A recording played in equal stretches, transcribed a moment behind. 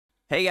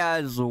Hey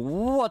guys,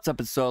 what's up?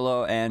 It's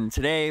Solo, and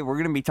today we're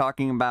going to be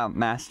talking about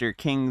Master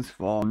King's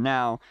Fall.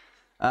 Now,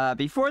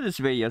 before this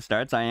video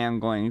starts, I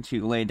am going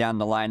to lay down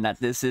the line that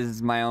this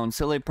is my own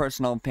silly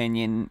personal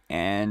opinion,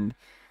 and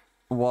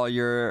while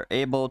you're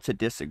able to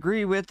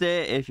disagree with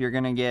it, if you're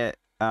going to get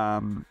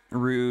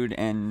rude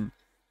and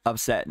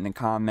upset in the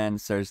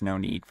comments, there's no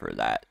need for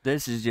that.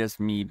 This is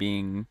just me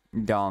being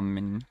dumb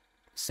and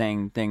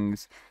saying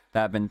things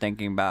that I've been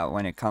thinking about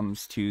when it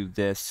comes to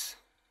this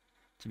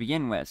to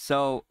begin with.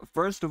 So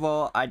first of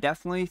all, I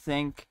definitely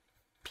think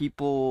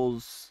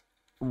people's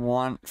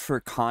want for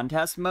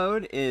contest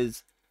mode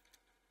is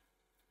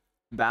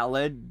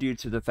valid due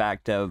to the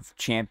fact of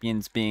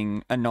champions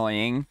being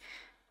annoying,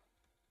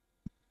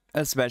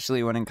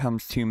 especially when it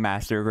comes to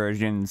master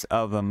versions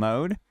of a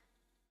mode.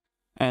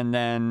 And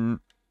then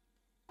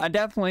I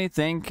definitely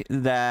think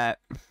that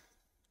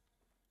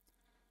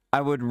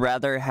I would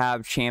rather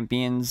have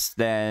champions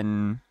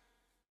than,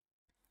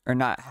 or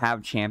not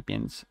have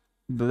champions.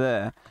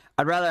 Bleh.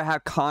 I'd rather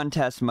have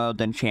contest mode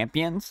than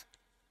champions.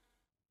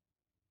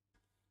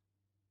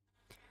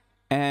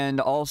 And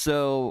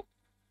also,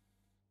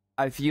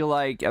 I feel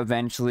like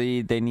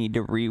eventually they need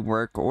to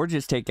rework or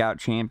just take out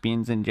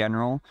champions in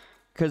general.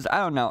 Because, I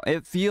don't know,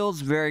 it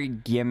feels very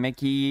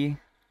gimmicky,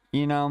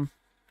 you know?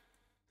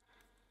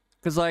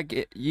 Because,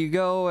 like, you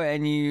go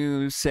and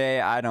you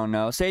say, I don't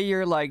know, say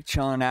you're, like,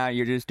 chilling out,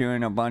 you're just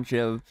doing a bunch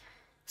of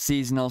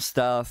seasonal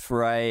stuff,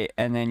 right?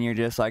 And then you're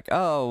just like,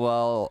 oh,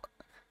 well,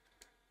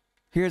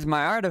 here's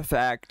my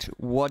artifact,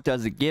 what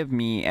does it give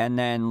me? And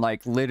then,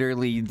 like,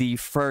 literally the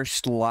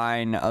first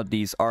line of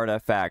these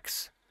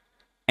artifacts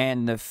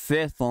and the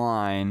fifth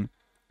line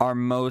are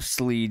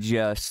mostly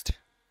just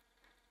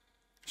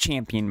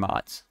champion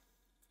mods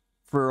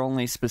for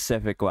only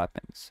specific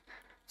weapons.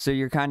 So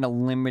you're kind of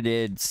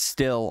limited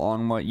still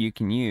on what you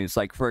can use.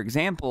 Like, for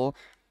example,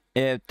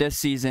 if this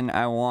season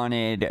I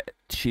wanted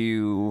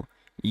to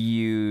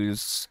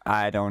use,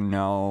 I don't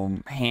know,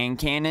 hand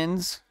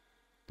cannons,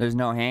 there's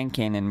no hand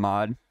cannon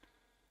mod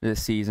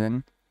this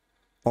season.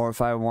 Or if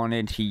I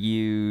wanted to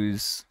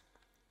use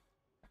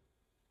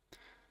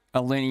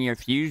a linear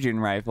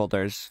fusion rifle,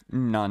 there's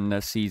none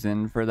this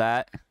season for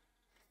that.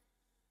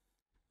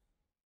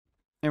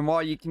 And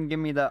while you can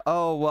give me the,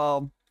 oh,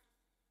 well,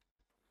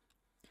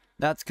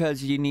 that's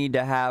because you need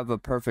to have a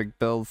perfect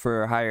build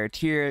for a higher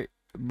tier,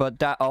 but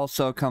that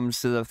also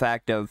comes to the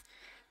fact of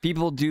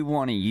people do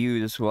want to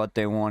use what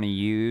they want to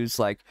use,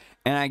 like,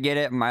 and I get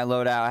it, my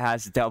loadout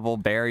has double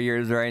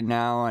barriers right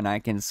now, and I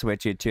can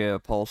switch it to a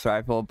pulse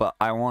rifle, but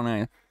I want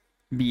to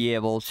be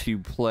able to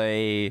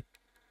play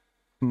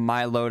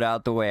my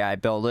loadout the way I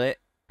build it,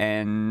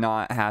 and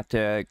not have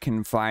to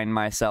confine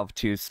myself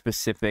to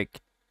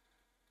specific,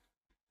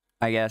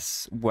 I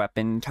guess,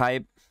 weapon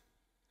type,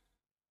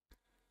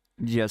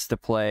 just to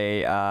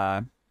play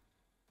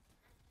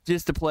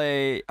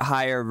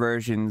higher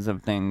versions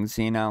of things,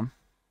 you know?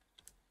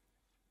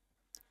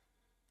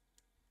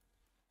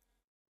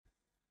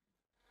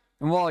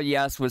 Well,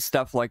 yes, with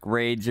stuff like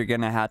raids, you're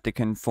gonna have to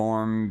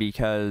conform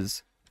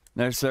because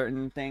there's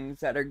certain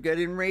things that are good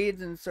in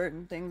raids and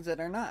certain things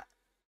that are not.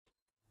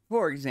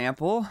 For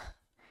example,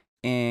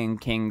 in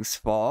King's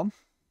Fall,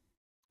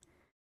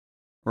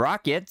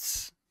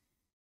 rockets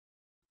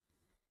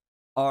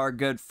are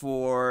good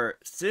for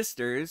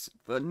sisters,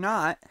 but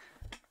not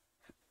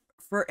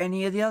for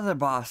any of the other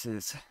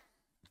bosses.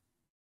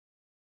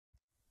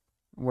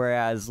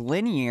 Whereas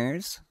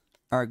linears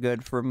are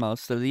good for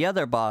most of the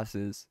other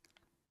bosses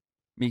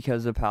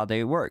because of how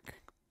they work.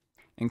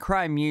 And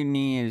Crime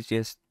Mutiny is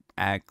just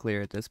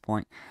clear at this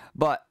point.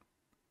 But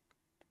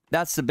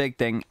that's the big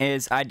thing,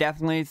 is I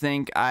definitely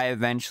think I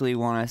eventually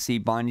want to see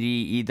Bungie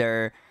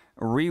either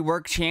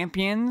rework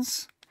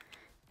champions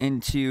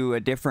into a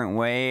different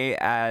way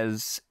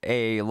as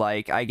a,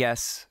 like, I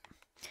guess,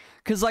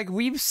 because, like,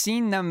 we've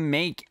seen them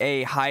make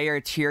a higher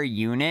tier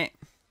unit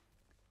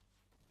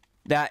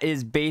that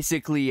is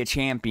basically a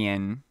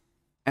champion.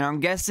 And I'm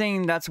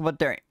guessing that's what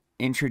they're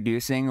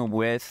introducing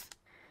with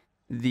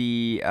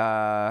the,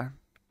 are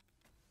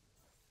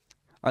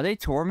they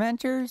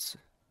Tormentors?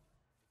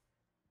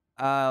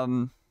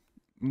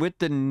 With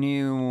the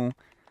new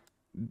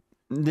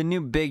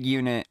big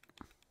unit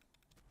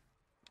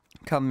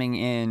coming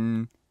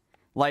in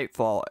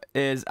Lightfall,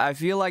 is I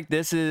feel like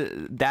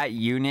that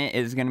unit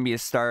is going to be a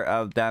start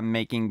of them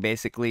making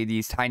basically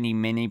these tiny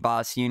mini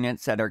boss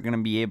units that are going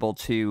to be able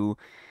to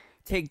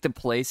take the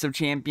place of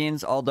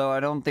champions, although I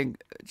don't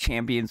think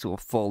champions will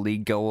fully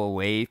go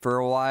away for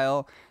a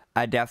while.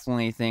 I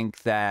definitely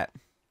think that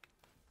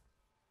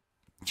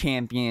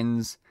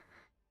champions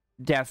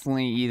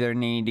definitely either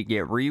need to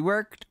get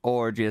reworked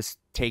or just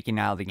taken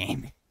out of the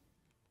game.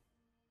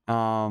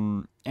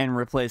 And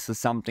replaced with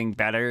something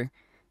better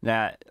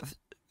that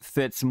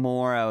fits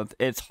more of,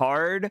 it's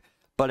hard,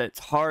 but it's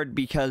hard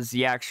because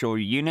the actual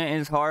unit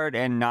is hard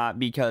and not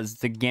because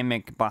the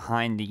gimmick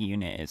behind the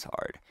unit is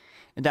hard.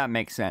 If that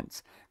makes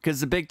sense.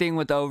 Because the big thing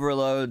with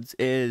overloads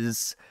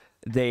is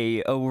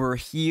they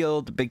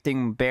overheal. The big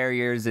thing with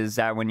barriers is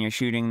that when you're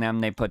shooting them,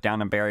 they put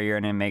down a barrier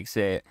and it makes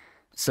it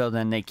so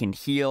then they can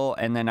heal.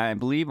 And then I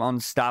believe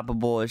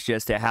Unstoppable is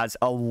just, it has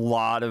a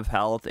lot of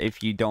health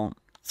if you don't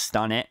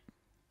stun it.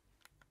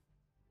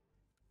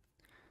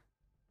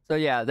 So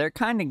yeah, they're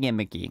kind of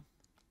gimmicky.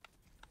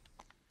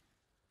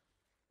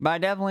 But I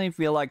definitely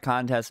feel like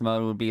contest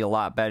mode would be a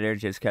lot better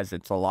just because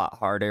it's a lot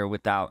harder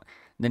without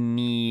the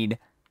need.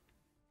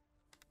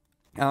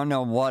 I don't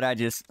know what I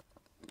just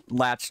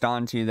latched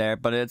onto there,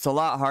 but it's a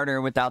lot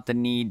harder without the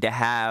need to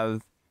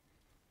have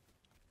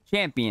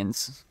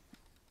champions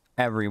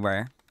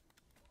everywhere.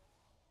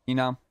 You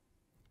know?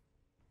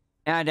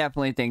 And I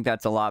definitely think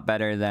that's a lot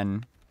better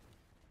than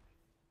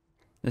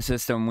the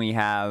system we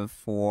have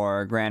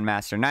for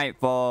Grandmaster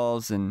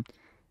Nightfalls and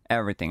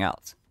everything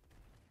else.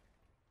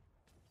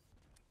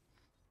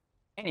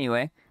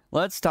 Anyway,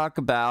 let's talk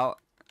about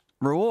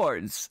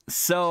rewards.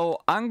 So,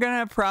 I'm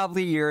gonna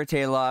probably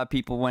irritate a lot of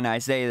people when I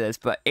say this,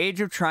 but Age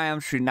of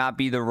Triumph should not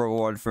be the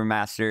reward for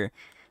Master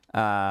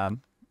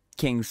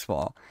King's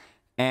Fall.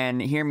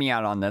 And hear me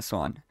out on this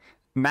one.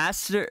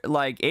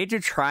 Age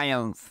of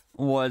Triumph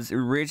was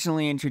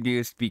originally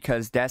introduced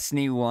because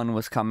Destiny 1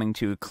 was coming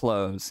to a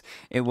close.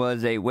 It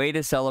was a way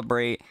to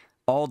celebrate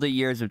all the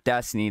years of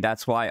Destiny.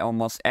 That's why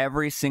almost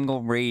every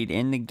single raid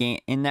in the game,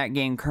 in that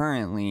game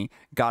currently,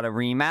 got a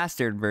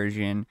remastered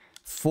version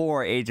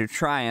for Age of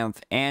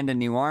Triumph and a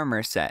new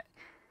armor set.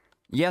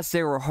 Yes,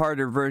 there were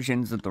harder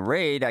versions of the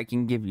raid, I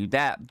can give you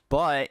that,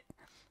 but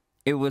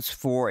it was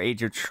for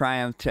Age of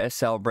Triumph to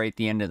celebrate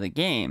the end of the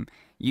game.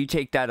 You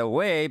take that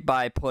away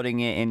by putting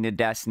it into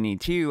Destiny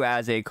 2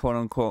 as a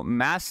quote-unquote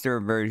master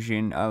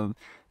version of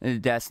the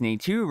Destiny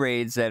 2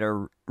 raids that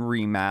are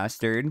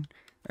remastered,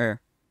 or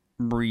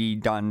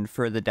redone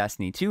for the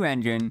Destiny 2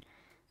 engine,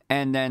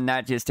 and then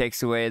that just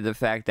takes away the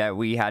fact that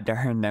we had to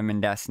earn them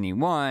in Destiny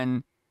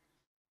 1.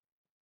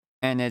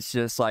 And it's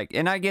just like,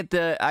 and I get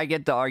the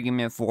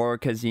argument for,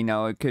 because, you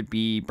know, it could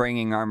be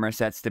bringing armor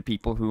sets to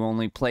people who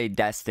only played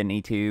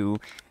Destiny 2.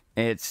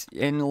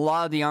 And a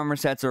lot of the armor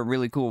sets are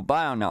really cool, but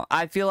I don't know.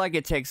 I feel like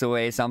it takes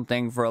away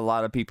something for a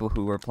lot of people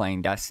who were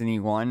playing Destiny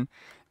 1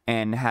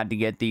 and had to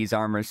get these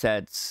armor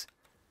sets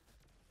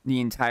the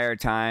entire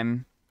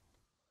time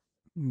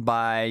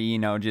by, you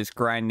know, just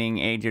grinding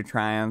Age of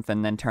Triumph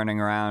and then turning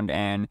around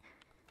and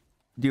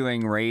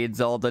doing raids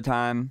all the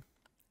time.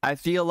 I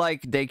feel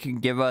like they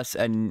could give us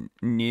a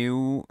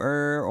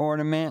newer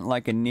ornament,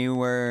 like a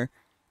newer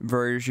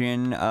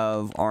version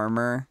of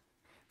armor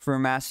for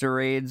master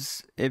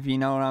raids, if you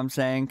know what I'm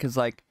saying. Because,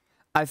 like,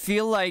 I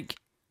feel like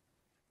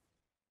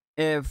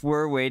if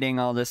we're waiting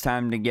all this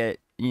time to get,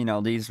 you know,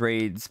 these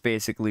raids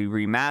basically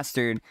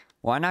remastered,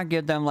 why not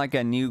give them, like,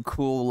 a new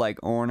cool, like,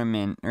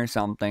 ornament or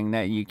something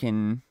that you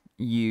can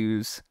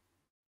use?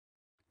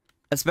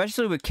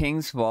 Especially with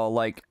King's Fall,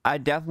 like, I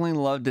definitely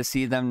love to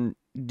see them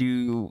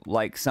do,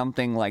 like,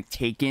 something like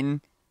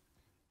Taken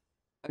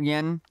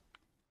again.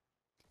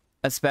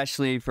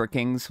 Especially for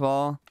King's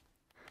Fall.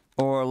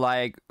 Or,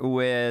 like,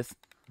 with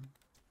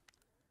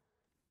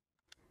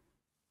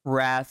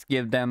Wrath,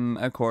 give them,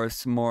 of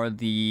course, more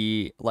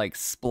the, like,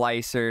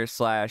 Splicer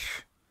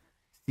slash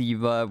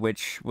Siva,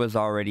 which was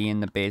already in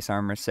the base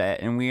armor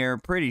set, and we are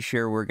pretty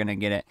sure we're gonna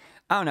get it.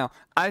 I don't know.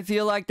 I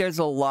feel like there's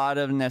a lot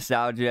of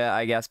nostalgia,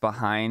 I guess,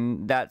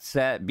 behind that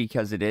set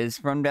because it is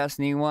from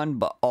Destiny 1,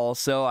 but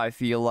also I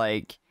feel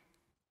like,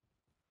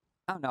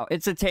 I don't know,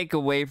 it's a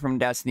takeaway from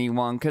Destiny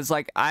 1, because,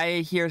 like, I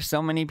hear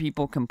so many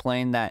people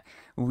complain that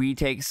we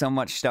take so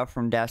much stuff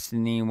from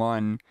Destiny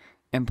 1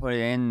 and put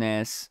it in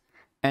this,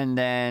 and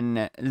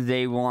then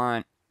they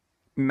want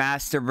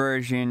master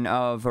version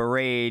of a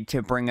raid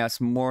to bring us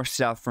more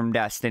stuff from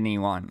Destiny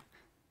 1.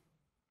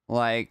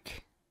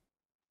 Like,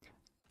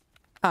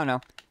 I don't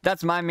know.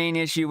 That's my main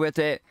issue with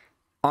it.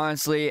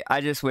 Honestly, I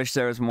just wish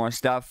there was more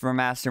stuff for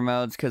master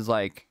modes, because,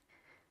 like,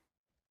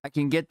 I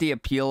can get the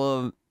appeal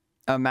of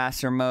a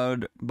master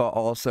mode, but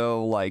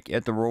also, like,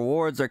 if the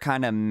rewards are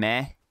kind of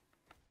meh,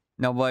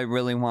 nobody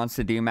really wants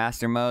to do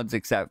master modes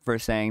except for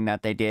saying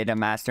that they did a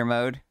master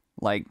mode.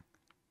 Like,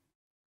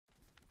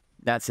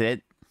 that's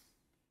it.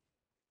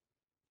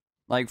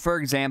 Like, for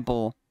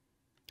example,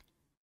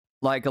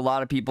 like a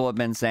lot of people have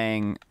been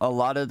saying, a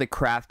lot of the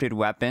crafted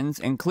weapons,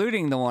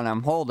 including the one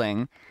I'm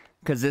holding,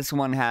 because this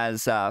one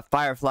has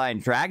Firefly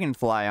and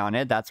Dragonfly on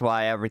it, that's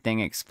why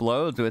everything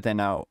explodes within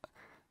a,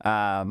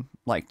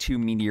 like, 2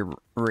 meter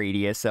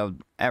radius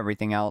of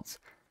everything else,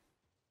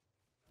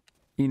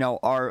 you know,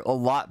 are a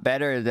lot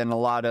better than a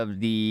lot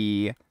of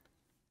the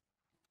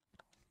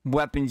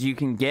weapons you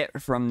can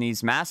get from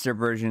these master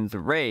versions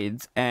of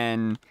raids,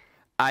 and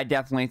I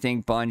definitely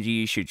think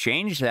Bungie should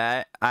change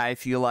that. I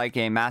feel like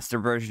a master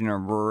version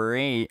of a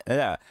raid,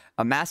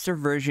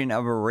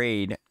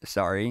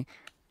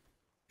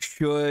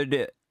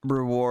 should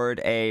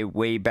reward a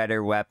way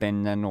better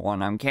weapon than the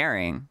one I'm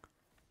carrying.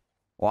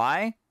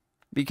 Why?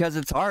 Because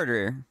it's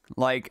harder.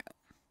 Like,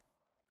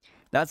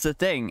 that's the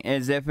thing,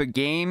 is if a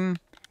game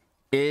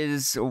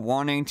is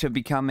wanting to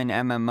become an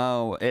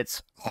MMO,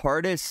 its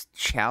hardest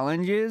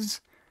challenges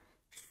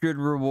should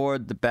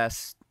reward the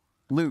best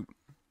loot.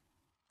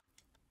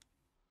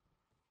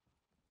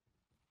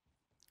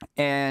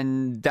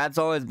 And that's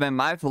always been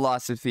my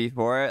philosophy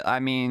for it. I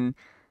mean,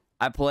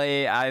 I've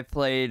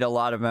played a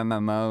lot of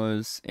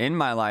MMOs in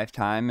my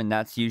lifetime, and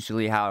that's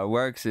usually how it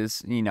works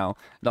is, you know,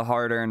 the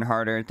harder and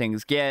harder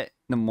things get,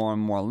 the more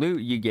and more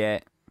loot you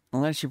get.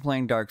 Unless you're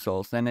playing Dark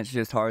Souls, then it's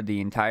just hard the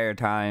entire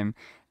time,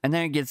 and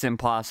then it gets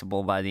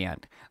impossible by the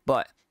end.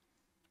 But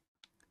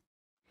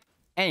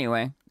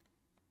anyway,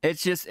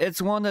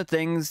 it's one of the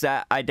things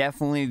that I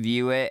definitely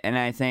view it, and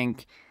I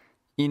think,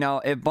 you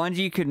know, if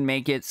Bungie could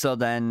make it so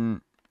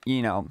then,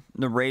 you know,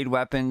 the raid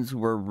weapons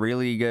were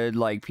really good,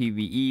 like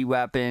PvE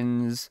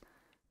weapons,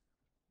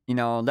 you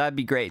know, that'd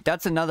be great.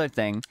 That's another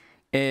thing,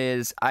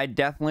 is I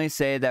definitely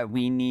say that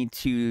we need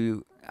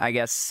to, I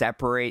guess,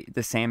 separate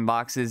the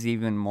sandboxes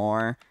even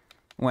more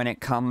when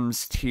it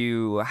comes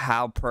to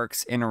how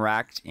perks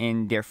interact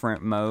in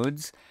different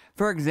modes.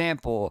 For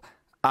example,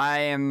 I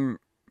am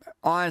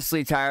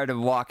honestly tired of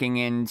walking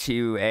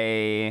into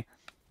a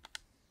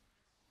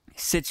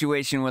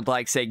situation with,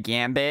 like, say,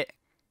 Gambit,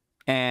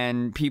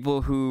 and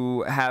people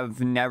who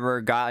have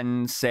never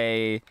gotten,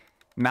 say,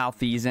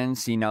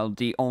 Malfeasance, you know,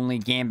 the only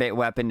Gambit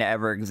weapon to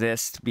ever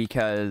exist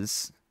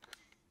because...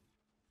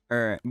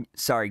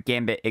 sorry,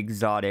 Gambit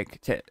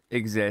Exotic to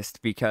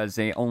exist because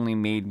they only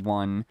made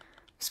one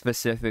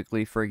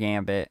specifically for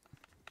Gambit.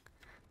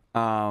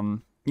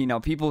 You know,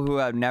 people who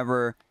have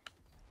never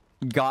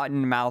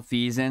gotten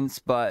Malfeasance,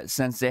 but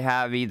since they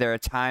have either a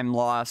Time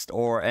Lost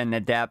or an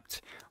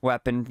Adept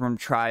weapon from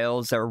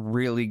Trials, they're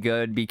really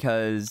good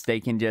because they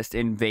can just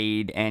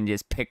invade and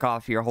just pick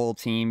off your whole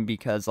team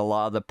because a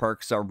lot of the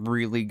perks are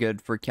really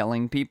good for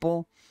killing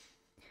people.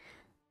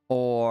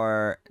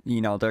 Or,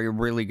 you know, they're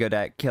really good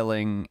at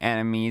killing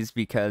enemies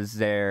because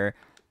their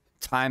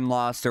Time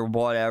Lost or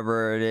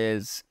whatever it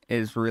is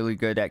really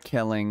good at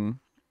killing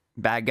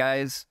bad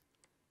guys.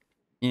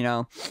 You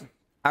know,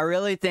 I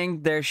really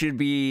think there should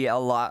be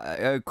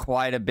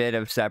quite a bit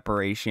of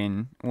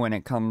separation when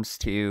it comes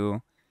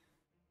to,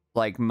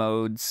 like,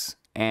 modes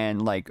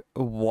and, like,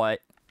 what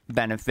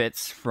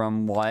benefits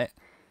from what.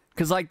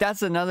 Because, like,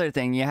 that's another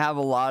thing. You have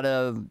a lot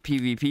of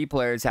PvP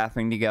players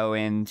having to go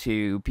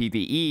into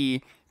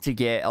PvE to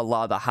get a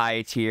lot of the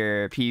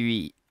high-tier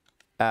PvP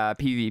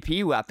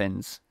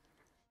weapons.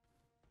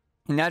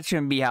 And that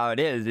shouldn't be how it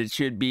is. It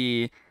should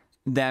be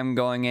them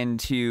going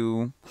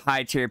into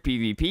high-tier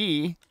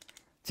PvP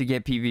to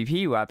get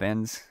PvP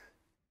weapons.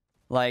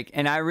 Like,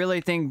 and I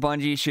really think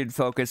Bungie should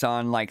focus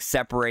on, like,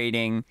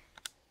 separating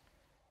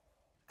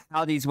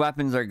how these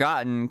weapons are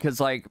gotten. Because,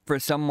 like, for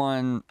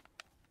someone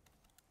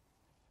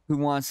who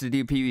wants to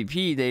do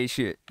PvP, they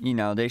should, you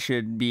know, they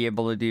should be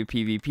able to do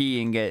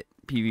PvP and get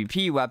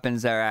PvP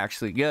weapons that are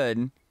actually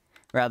good,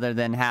 rather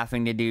than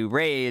having to do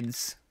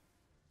raids,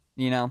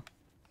 you know.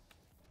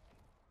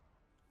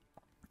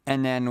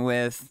 And then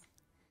with,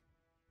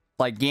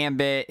 like,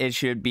 Gambit, it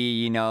should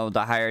be, you know,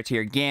 the higher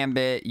tier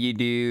Gambit you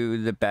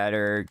do, the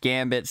better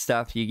Gambit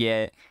stuff you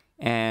get,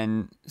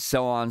 and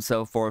so on and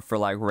so forth for,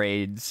 like,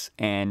 raids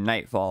and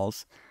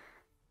Nightfalls.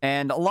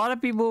 And a lot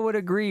of people would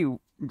agree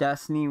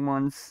Destiny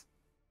 1's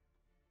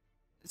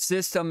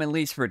system, at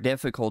least for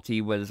difficulty,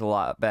 was a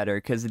lot better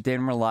because it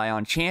didn't rely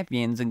on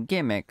champions and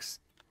gimmicks.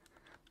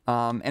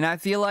 And I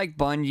feel like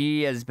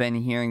Bungie has been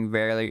hearing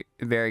very,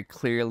 very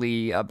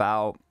clearly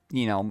about,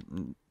 you know,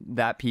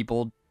 that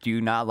people do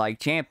not like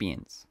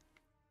champions.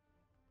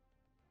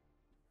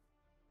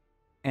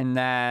 And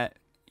that,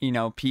 you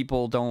know,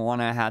 people don't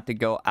want to have to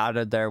go out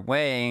of their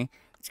way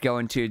to go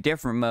into a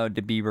different mode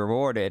to be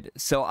rewarded.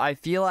 So I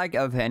feel like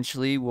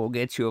eventually we'll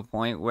get to a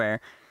point where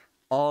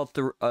all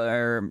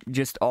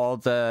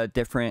the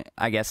different,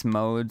 I guess,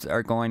 modes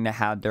are going to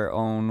have their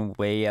own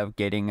way of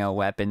getting a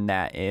weapon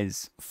that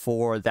is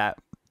for that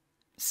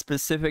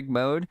specific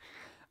mode.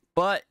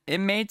 But it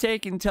may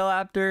take until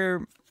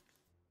after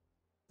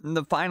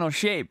the final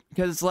shape,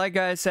 because like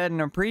I said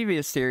in a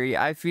previous theory,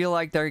 I feel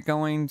like they're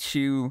going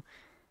to,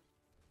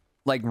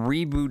 like,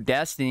 reboot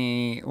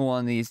Destiny one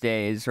of these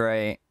days,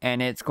 right?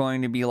 And it's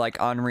going to be like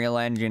Unreal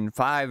Engine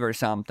 5 or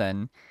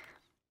something.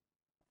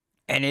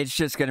 And it's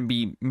just going to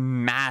be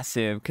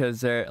massive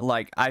because they're,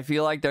 like, I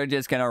feel like they're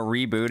just going to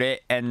reboot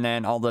it and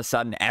then all of a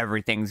sudden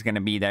everything's going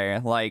to be there.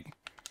 Like,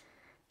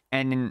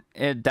 and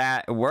if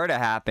that were to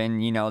happen,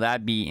 you know,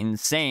 that'd be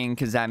insane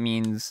because that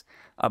means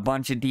a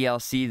bunch of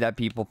DLC that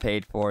people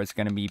paid for is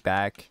going to be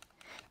back.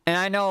 And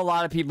I know a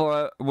lot of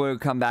people would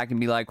come back and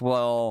be like,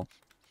 well,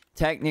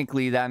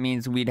 technically that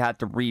means we'd have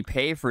to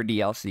repay for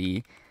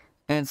DLC.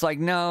 And it's like,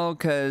 no,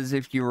 because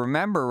if you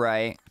remember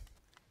right,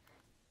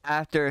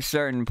 after a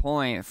certain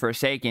point,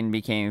 Forsaken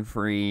became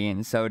free,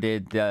 and so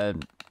did the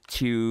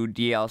 2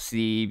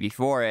 DLC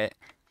before it.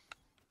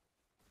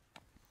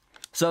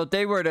 So if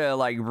they were to,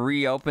 like,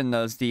 reopen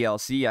those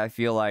DLC, I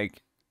feel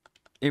like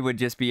it would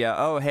just be a,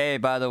 oh, hey,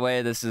 by the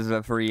way, this is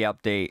a free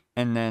update.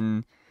 And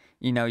then,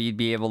 you know, you'd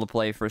be able to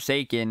play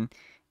Forsaken.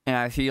 And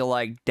I feel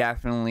like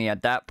definitely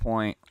at that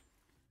point,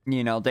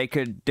 you know, they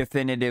could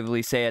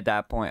definitively say at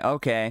that point,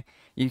 okay,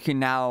 you can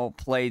now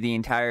play the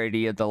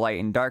entirety of the Light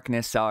and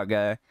Darkness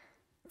saga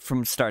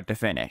from start to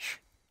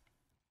finish.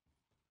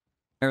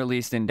 Or at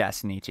least in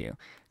Destiny 2.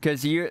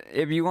 Because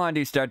if you want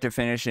to do start to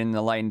finish in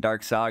the Light and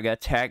Dark Saga,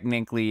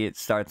 technically it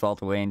starts all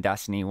the way in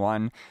Destiny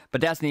 1.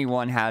 But Destiny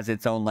 1 has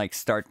its own like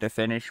start to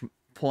finish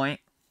point.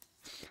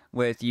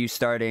 With you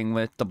starting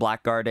with the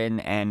Black Garden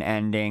and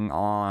ending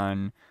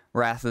on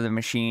Wrath of the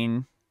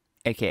Machine,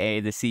 aka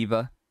the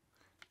Siva.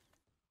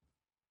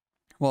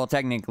 Well,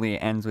 technically it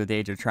ends with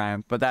Age of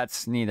Triumph, but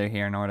that's neither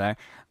here nor there.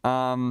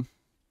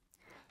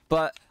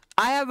 But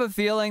I have a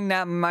feeling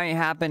that might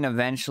happen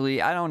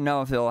eventually. I don't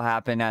know if it'll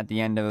happen at the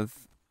end of,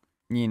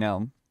 you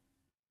know,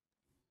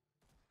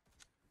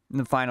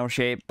 the final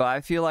shape, but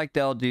I feel like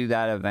they'll do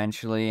that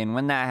eventually. And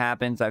when that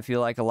happens, I feel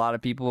like a lot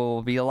of people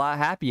will be a lot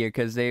happier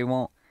because they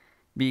won't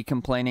be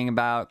complaining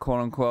about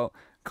quote-unquote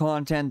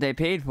content they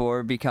paid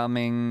for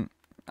becoming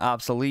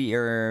obsolete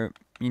or,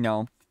 you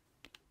know,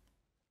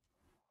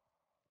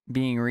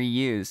 being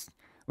reused.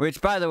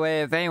 Which, by the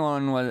way, if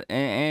anyone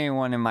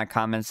in my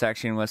comment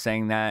section was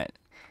saying that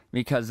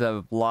because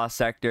of lost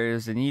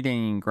sectors and you didn't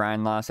even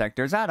grind lost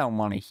sectors, I don't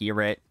want to hear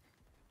it.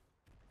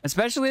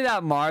 Especially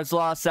that Mars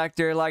lost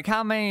sector. Like,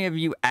 how many of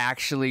you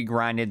actually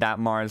grinded that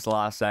Mars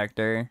lost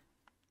sector?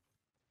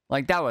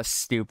 Like, that was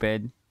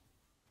stupid.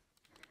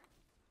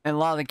 And a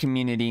lot of the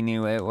community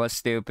knew it was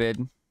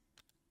stupid.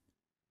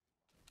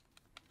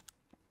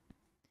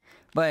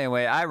 But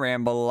anyway, I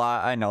ramble a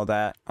lot. I know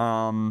that.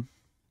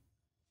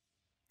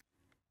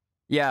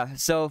 Yeah,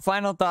 so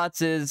final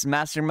thoughts is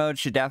Master Mode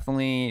should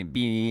definitely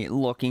be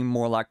looking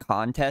more like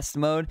contest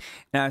mode.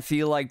 And I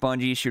feel like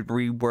Bungie should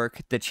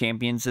rework the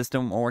champion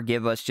system or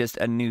give us just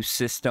a new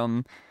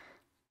system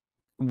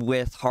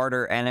with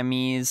harder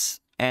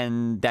enemies.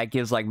 And that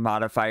gives like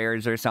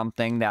modifiers or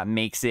something that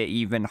makes it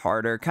even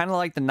harder. Kind of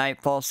like the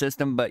Nightfall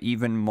system, but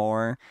even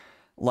more.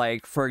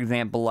 Like, for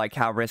example, like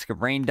how Risk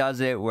of Rain does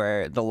it,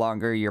 where the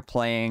longer you're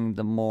playing,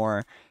 the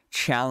more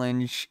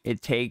challenge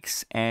it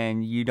takes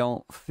and you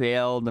don't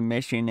fail the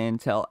mission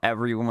until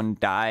everyone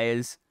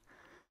dies.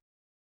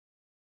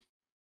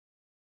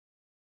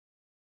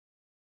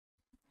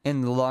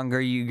 And the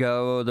longer you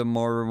go, the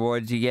more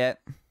rewards you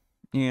get,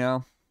 you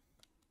know?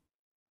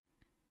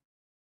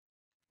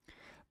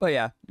 But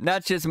yeah,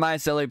 that's just my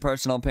silly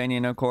personal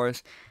opinion, of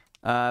course.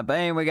 But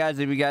anyway, guys,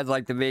 if you guys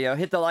liked the video,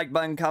 hit the like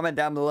button, comment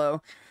down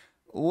below.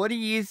 What do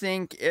you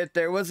think if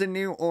there was a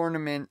new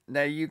ornament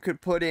that you could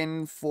put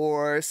in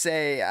for,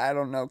 say, I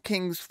don't know,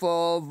 King's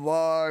Fall,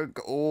 Varg,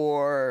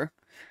 or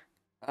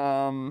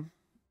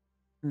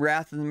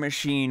Wrath of the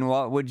Machine?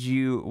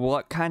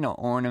 What kind of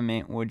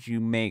ornament would you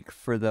make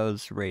for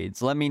those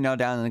raids? Let me know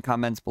down in the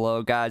comments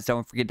below, guys.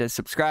 Don't forget to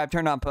subscribe,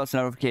 turn on post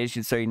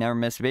notifications so you never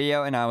miss a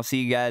video, and I will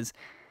see you guys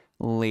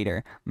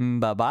later.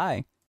 Bye-bye.